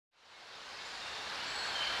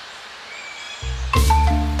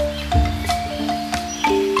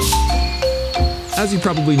As you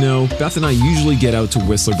probably know, Beth and I usually get out to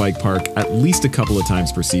Whistler Bike Park at least a couple of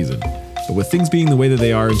times per season. But with things being the way that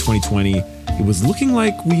they are in 2020, it was looking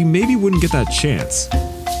like we maybe wouldn't get that chance.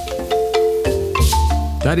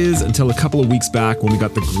 That is until a couple of weeks back when we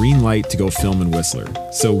got the green light to go film in Whistler.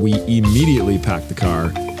 So we immediately packed the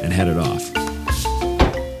car and headed off.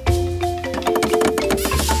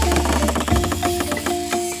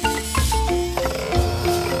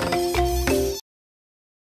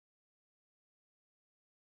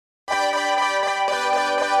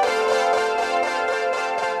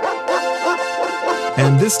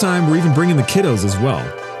 And this time we're even bringing the kiddos as well,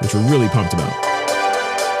 which we're really pumped about.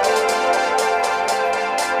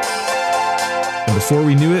 And before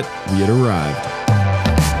we knew it, we had arrived.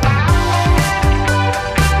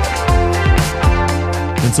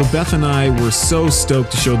 And so Beth and I were so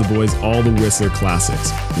stoked to show the boys all the Whistler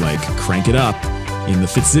classics, like Crank It Up in the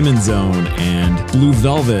Fitzsimmons Zone, and Blue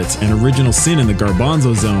Velvet and Original Sin in the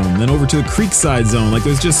Garbanzo Zone, then over to the Creekside Zone. Like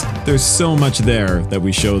there's so much there that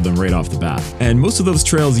we showed them right off the bat. And most of those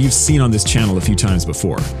trails you've seen on this channel a few times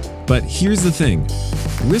before. But here's the thing,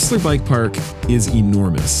 Whistler Bike Park is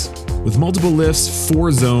enormous. With multiple lifts,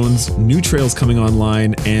 4 zones, new trails coming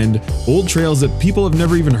online, and old trails that people have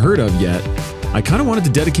never even heard of yet, I kind of wanted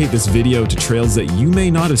to dedicate this video to trails that you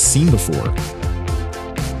may not have seen before.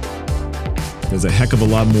 There's a heck of a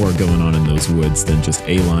lot more going on in those woods than just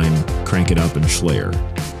A-Line, Crank It Up, and Schleyer.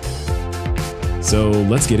 So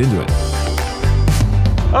let's get into it.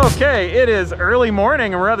 Okay, it is early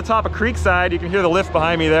morning and we're at the top of Creekside. You can hear the lift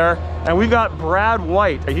behind me there. And we've got Brad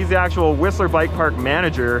White. He's the actual Whistler Bike Park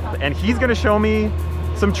manager. And he's gonna show me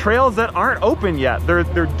some trails that aren't open yet. They're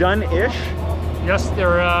done-ish. Yes,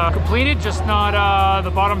 they're completed, just not, the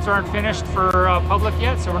bottoms aren't finished for public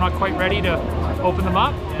yet, so we're not quite ready to open them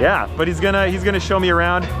up. Yeah, but he's gonna show me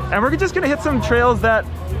around. And we're just gonna hit some trails that,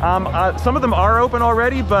 some of them are open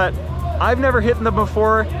already, but I've never hit them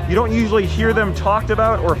before. You don't usually hear them talked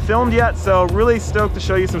about or filmed yet, so really stoked to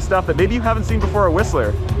show you some stuff that maybe you haven't seen before at Whistler,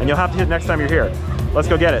 and you'll have to hit next time you're here. Let's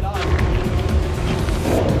go get it.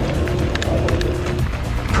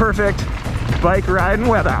 Perfect bike riding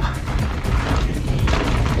weather.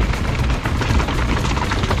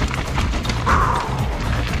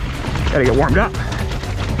 Gotta get warmed up.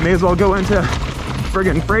 May as well go into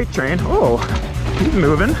friggin' freight train. Oh, he's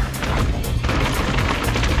moving.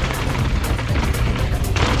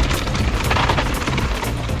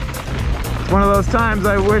 It's one of those times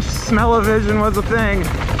I wish smell-o-vision was a thing.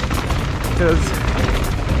 Because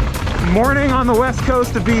morning on the west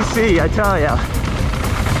coast of BC, I tell ya.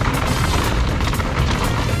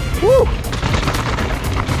 Woo!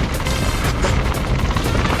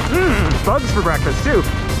 Bugs for breakfast too.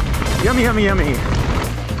 Yummy, yummy, yummy.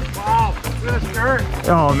 Wow, look at this skirt.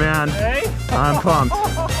 Oh man, Hey? I'm pumped.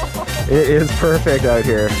 It is perfect out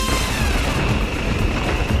here.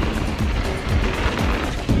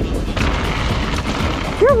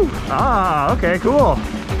 Whew. Ah, okay, cool.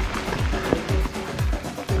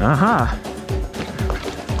 Uh-huh.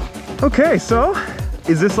 Okay, so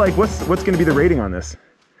is this like, what's gonna be the rating on this?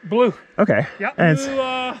 Blue. Okay. Yep, And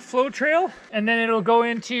blue float trail, and then it'll go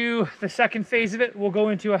into the second phase of it. We'll go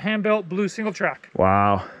into a hand-built blue single track.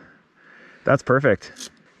 wow, that's perfect.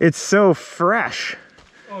 It's so fresh.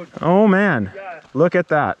 Oh, Oh man, yeah. look at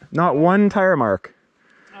that. Not one tire mark.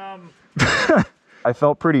 I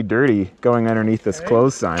felt pretty dirty going underneath this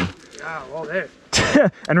closed sign. Yeah, well, there.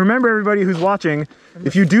 And remember, everybody who's watching,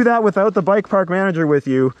 if you do that without the bike park manager with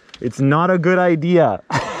you, it's not a good idea.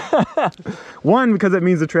 1, because it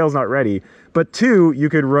means the trail's not ready, but 2, you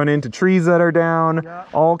could run into trees that are down, Yeah.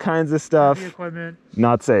 all kinds of stuff. Heavy equipment.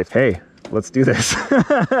 Not safe. Hey, let's do this.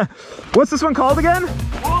 What's this one called again?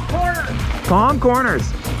 Palm corner. Palm Corners.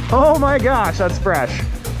 Oh my gosh, that's fresh.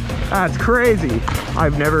 That's crazy.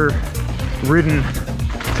 I've never ridden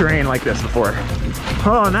terrain like this before.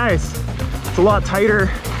 Oh, nice. It's a lot tighter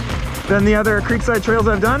than the other Creekside trails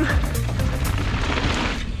I've done.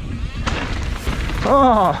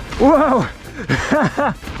 Oh, whoa.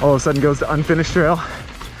 All of a sudden goes to unfinished trail.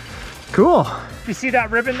 Cool. You see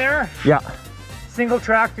that ribbon there? Yeah. Single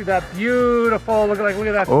track through that beautiful, look at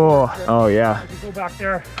that. Oh yeah. If you go back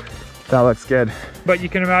there. That looks good. But you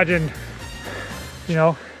can imagine, you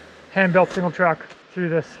know, hand-built single track through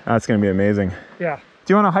this. That's gonna be amazing. Yeah.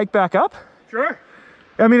 Do you want to hike back up? Sure.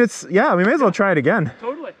 I mean, we may as well try it again.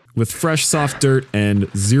 Totally. With fresh, soft dirt and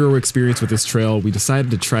zero experience with this trail, we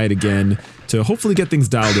decided to try it again to hopefully get things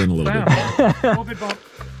dialed in a little bit. COVID bump.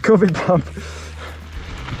 COVID bump.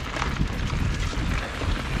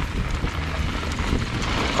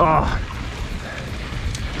 Oh.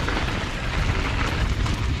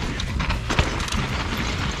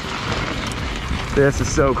 This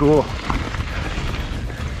is so cool.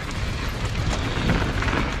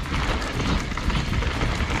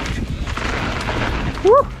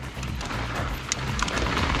 Woo!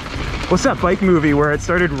 What's that bike movie where it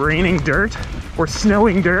started raining dirt or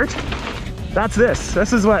snowing dirt? That's this.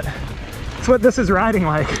 This is what this is riding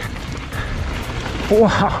like.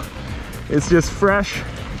 Wow. It's just fresh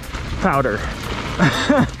powder.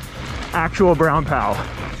 Actual brown pow.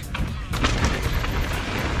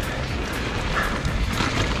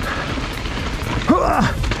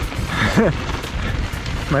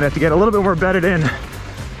 Might have to get a little bit more bedded in.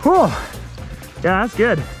 Whew. Yeah, that's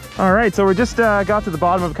good. All right, so we just got to the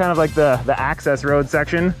bottom of kind of like the access road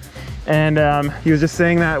section, and he was just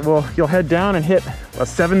saying that you'll head down and hit a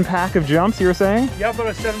 7-pack of jumps, you were saying? Yeah, about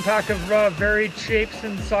a 7-pack of varied shapes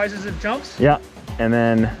and sizes of jumps. Yeah, and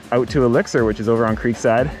then out to Elixir, which is over on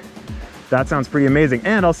Creekside. That sounds pretty amazing.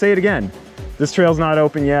 And I'll say it again, this trail's not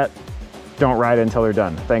open yet. Don't ride it until they're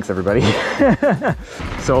done. Thanks, everybody.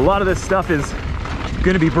 So a lot of this stuff is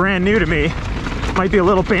gonna be brand new to me. Might be a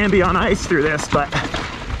little Bambi on ice through this, but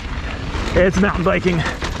it's mountain biking.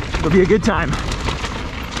 It'll be a good time.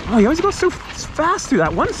 Oh, you always go so fast through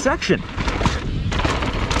that one section.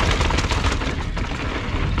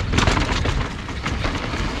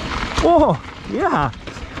 Whoa, yeah.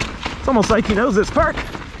 It's almost like he knows this park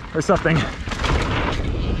or something.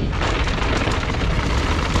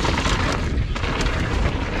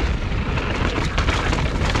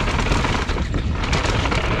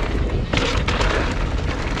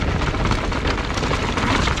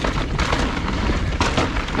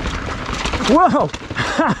 Whoa!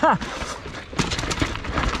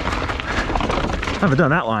 Haven't done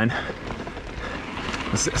that line.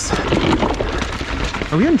 What's this?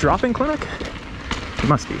 Are we in drop-in clinic? It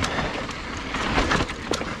must be.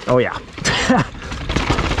 Oh yeah.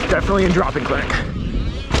 Definitely in drop-in clinic.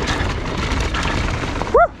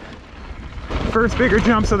 Woo! First bigger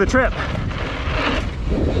jumps of the trip.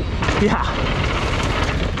 Yeah.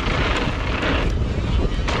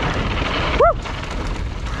 Woo!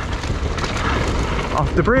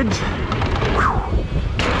 Off the bridge.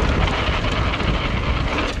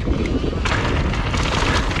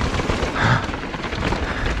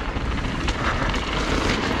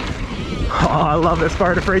 Oh, I love this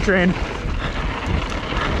part of freight train.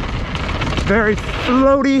 Very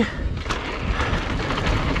floaty.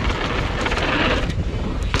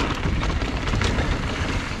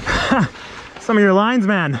 Some of your lines,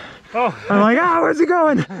 man. Oh. I'm like, where's he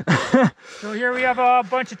going? So here we have a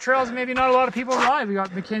bunch of trails maybe not a lot of people ride. We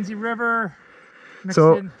got Mackenzie River mixed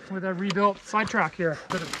in with a rebuilt sidetrack here.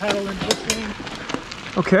 Bit of pedal and lifting.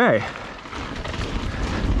 Okay.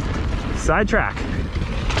 Sidetrack.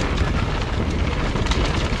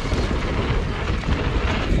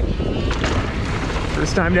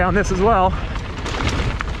 First time down this as well.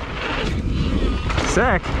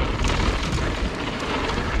 Sick.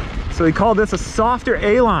 So he called this a softer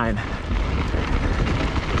A-line.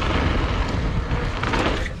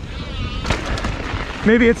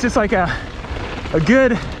 Maybe it's just like a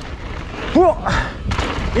good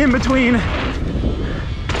in between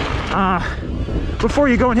before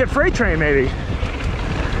you go and hit freight train, maybe.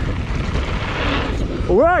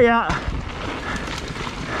 Whoa, yeah.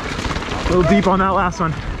 A little deep on that last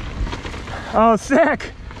one. Oh,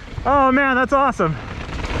 sick. Oh man, that's awesome.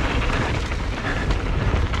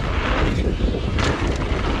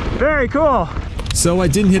 Very cool. So I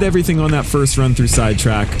didn't hit everything on that first run through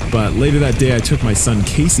Sidetrack, but later that day I took my son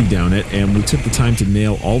Casey down it and we took the time to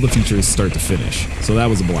nail all the features start to finish. So that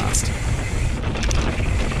was a blast.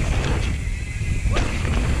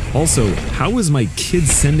 Also, how is my kid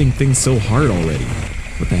sending things so hard already?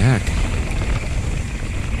 What the heck?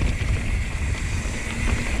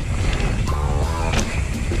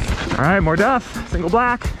 All right, more duff, single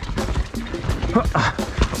black.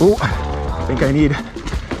 Oh, I think I need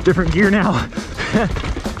different gear now.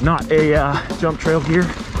 Not a jump trail gear.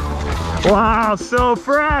 Wow, so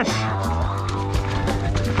fresh.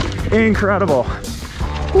 Incredible.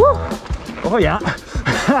 Woo. Oh yeah.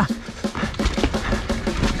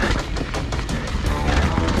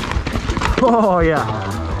 Oh yeah.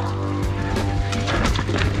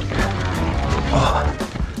 Oh,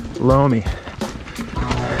 loamy.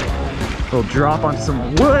 Little drop onto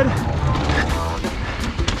some wood.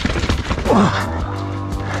 Oh.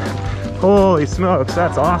 Holy smokes,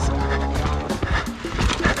 that's awesome.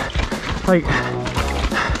 Like,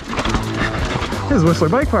 this is Whistler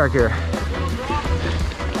Bike Park here.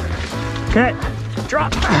 Okay,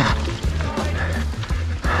 drop.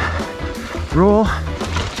 Roll,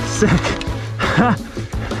 sick.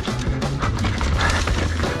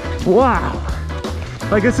 Wow.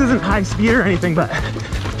 Like, this isn't high speed or anything, but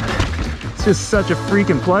it's just such a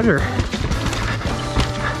freaking pleasure.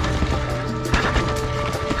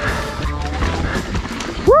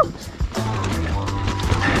 Woo!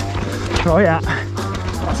 Oh yeah,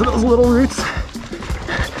 lots of those little roots.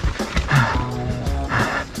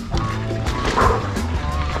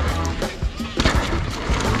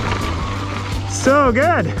 So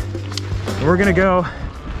good. We're gonna go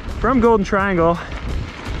from Golden Triangle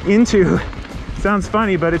into, sounds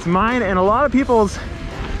funny, but it's mine and a lot of people's,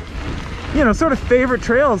 you know, sort of favorite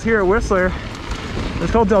trails here at Whistler.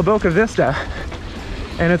 It's called Del Boca Vista,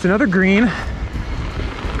 and it's another green,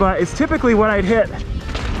 but it's typically what I'd hit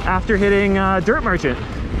after hitting Dirt Merchant,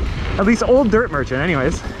 at least old Dirt Merchant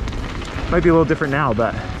anyways. Might be a little different now,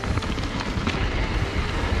 but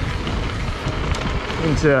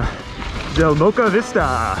into Del Boca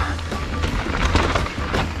Vista.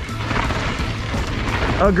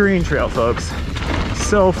 A green trail, folks.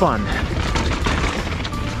 So fun.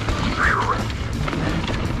 Whew.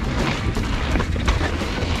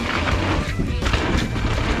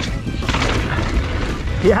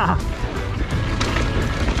 Yeah.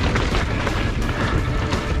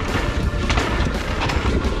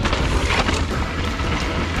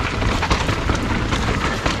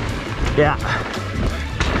 Yeah.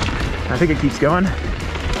 I think it keeps going.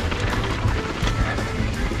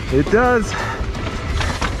 It does.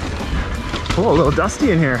 Oh, a little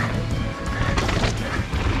dusty in here.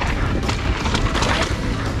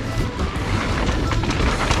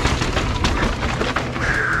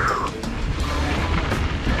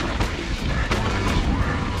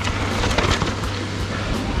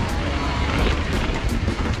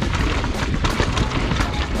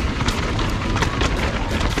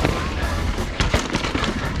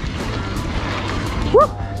 Woo!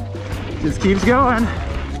 Just keeps going.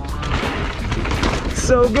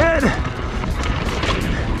 So good.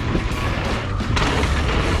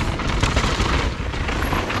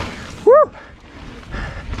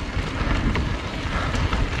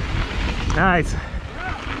 Nice.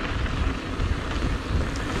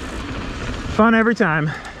 Fun every time.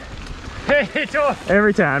 Hey, Joe.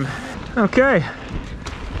 Every time. Okay,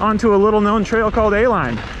 on to a little known trail called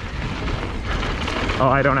A-Line. Oh,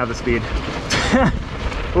 I don't have the speed.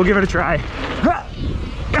 We'll give it a try.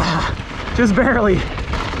 Just barely.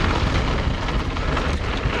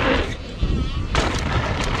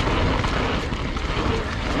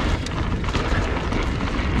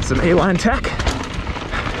 Some A-Line tech.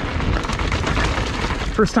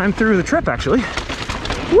 First time through the trip, actually.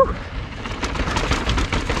 Woo.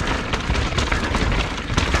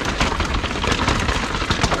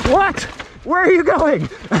 What? Where are you going?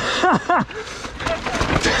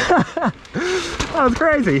 That was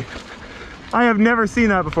crazy. I have never seen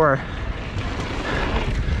that before.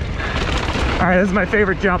 All right, this is my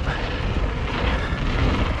favorite jump.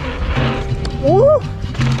 Woo!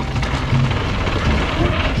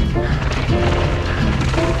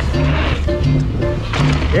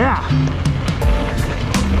 Yeah.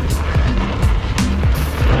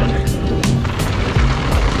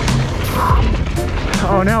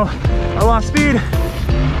 Oh no, I lost speed.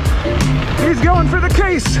 He's going for the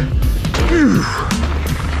case.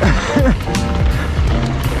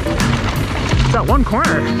 It's that one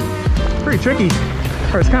corner. Pretty tricky.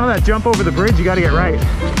 Or it's kind of that jump over the bridge you got to get right.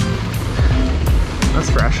 That's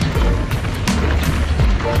fresh.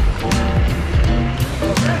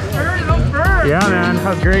 Yeah, man,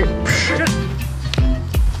 that was great.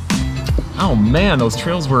 Oh man, those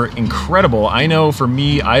trails were incredible. I know for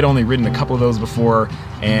me, I'd only ridden a couple of those before,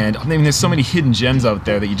 and I mean, there's so many hidden gems out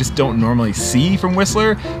there that you just don't normally see from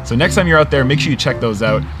Whistler. So next time you're out there, make sure you check those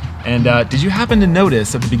out. And did you happen to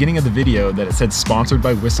notice at the beginning of the video that it said sponsored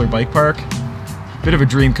by Whistler Bike Park? Bit of a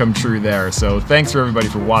dream come true there. So thanks for everybody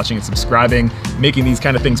for watching and subscribing, making these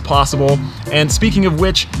kind of things possible. And speaking of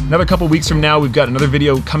which, another couple weeks from now, we've got another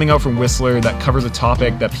video coming out from Whistler that covers a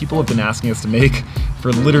topic that people have been asking us to make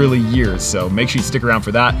for literally years. So make sure you stick around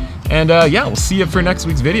for that. And yeah, we'll see you for next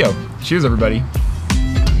week's video. Cheers, everybody.